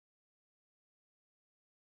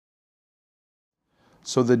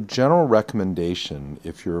So the general recommendation,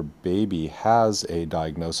 if your baby has a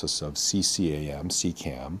diagnosis of CCAM,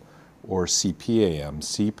 CCAM, or CPAM,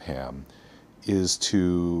 CPAM, is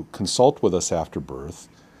to consult with us after birth.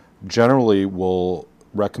 Generally, we'll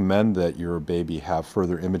recommend that your baby have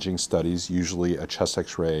further imaging studies, usually a chest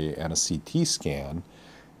x-ray and a CT scan.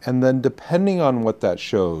 And then depending on what that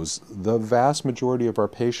shows, the vast majority of our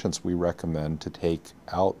patients we recommend to take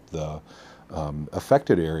out the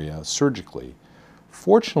affected area surgically.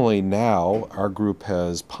 Fortunately now, our group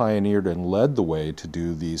has pioneered and led the way to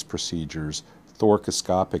do these procedures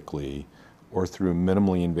thoracoscopically or through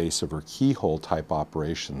minimally invasive or keyhole type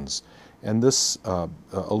operations. And this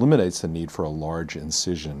eliminates the need for a large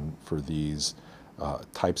incision for these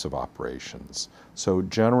types of operations. So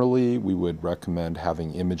generally, we would recommend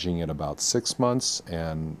having imaging at about 6 months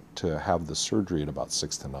and to have the surgery at about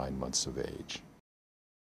 6 to 9 months of age.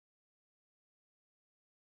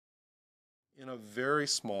 In a very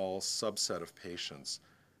small subset of patients,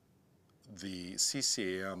 the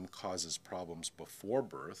CCAM causes problems before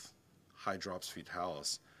birth, hydrops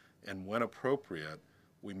fetalis, and when appropriate,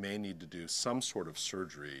 we may need to do some sort of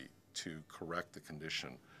surgery to correct the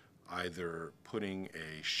condition, either putting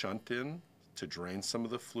a shunt in to drain some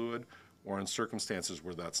of the fluid, or in circumstances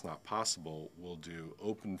where that's not possible, we'll do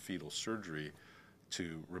open fetal surgery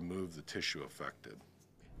to remove the tissue affected.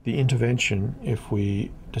 The intervention, if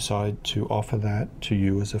we decide to offer that to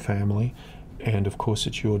you as a family, and of course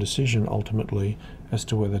it's your decision ultimately as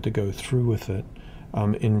to whether to go through with it,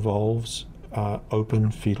 involves open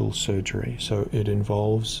fetal surgery. So it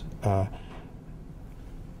involves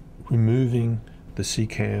removing the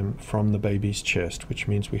CCAM from the baby's chest, which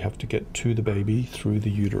means we have to get to the baby through the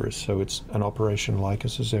uterus. So it's an operation like a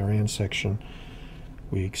cesarean section.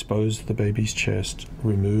 We expose the baby's chest,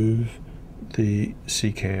 remove the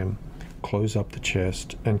CCAM, close up the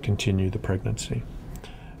chest, and continue the pregnancy.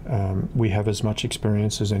 We have as much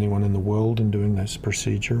experience as anyone in the world in doing this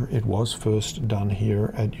procedure. It was first done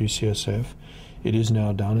here at UCSF. It is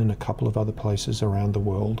now done in a couple of other places around the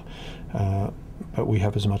world, but we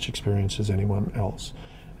have as much experience as anyone else.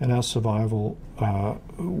 And our survival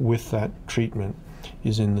with that treatment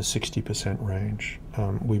is in the 60% range.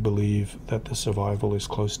 We believe that the survival is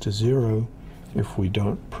close to 0 if we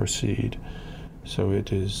don't proceed. So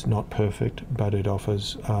it is not perfect, but it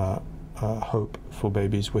offers hope for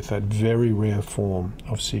babies with that very rare form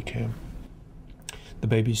of CCAM. The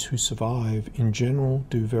babies who survive in general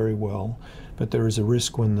do very well, but there is a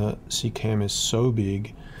risk when the CCAM is so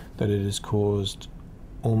big that it has caused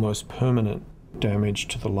almost permanent damage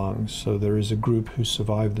to the lungs. So there is a group who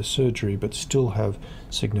survive the surgery but still have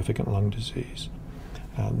significant lung disease.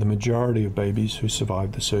 The majority of babies who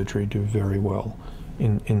survive the surgery do very well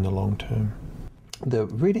in the long term. The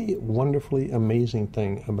really wonderfully amazing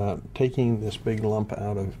thing about taking this big lump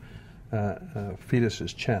out of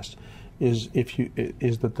fetus's chest is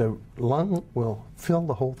that the lung will fill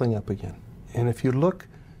the whole thing up again. And if you look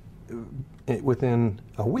within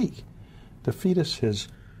a week, the fetus is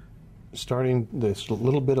starting, this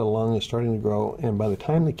little bit of lung is starting to grow, and by the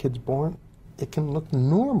time the kid's born, it can look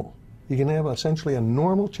normal. You can have essentially a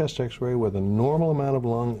normal chest x-ray with a normal amount of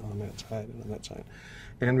lung on that side and on that side.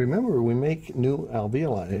 And remember, we make new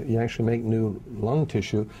alveoli. You actually make new lung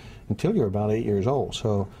tissue until you're about 8 years old.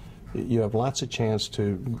 So you have lots of chance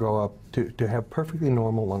to grow up to have perfectly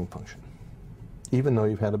normal lung function, even though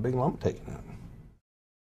you've had a big lump taken out.